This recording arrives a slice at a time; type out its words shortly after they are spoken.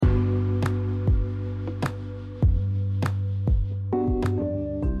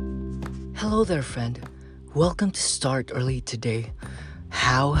Hello there, friend. Welcome to Start Early today.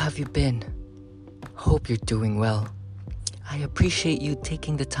 How have you been? Hope you're doing well. I appreciate you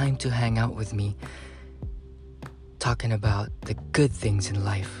taking the time to hang out with me, talking about the good things in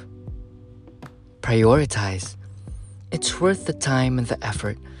life. Prioritize. It's worth the time and the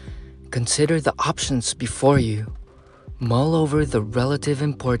effort. Consider the options before you. Mull over the relative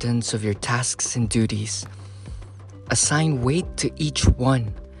importance of your tasks and duties. Assign weight to each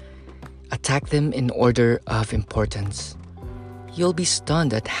one. Attack them in order of importance. You'll be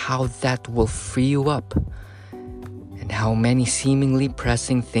stunned at how that will free you up, and how many seemingly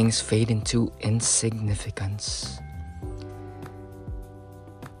pressing things fade into insignificance.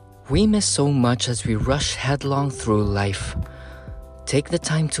 We miss so much as we rush headlong through life. Take the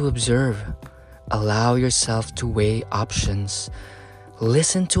time to observe. Allow yourself to weigh options.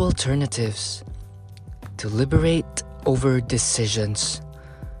 Listen to alternatives. Deliberate over decisions.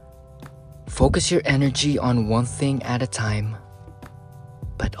 Focus your energy on one thing at a time,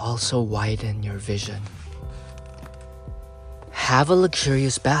 but also widen your vision. Have a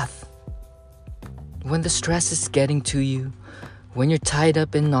luxurious bath. When the stress is getting to you, when you're tied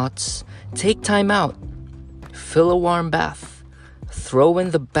up in knots, take time out. Fill a warm bath. Throw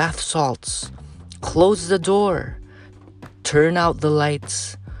in the bath salts. Close the door. Turn out the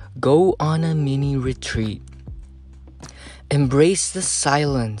lights. Go on a mini retreat. Embrace the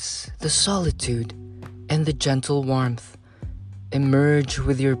silence, the solitude, and the gentle warmth. Emerge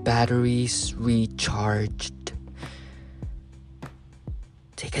with your batteries recharged.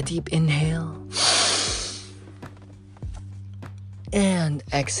 Take a deep inhale and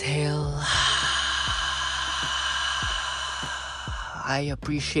exhale. I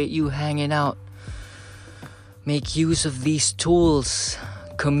appreciate you hanging out. Make use of these tools.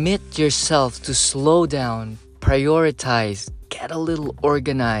 Commit yourself to slow down, prioritize, get a little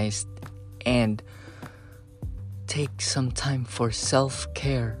organized, and take some time for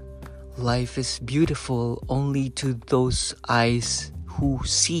self-care. Life is beautiful only to those eyes who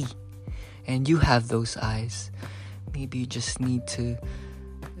see, and you have those eyes. Maybe you just need to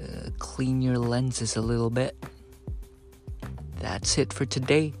clean your lenses a little bit. That's it for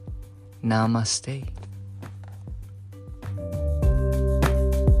today. Namaste.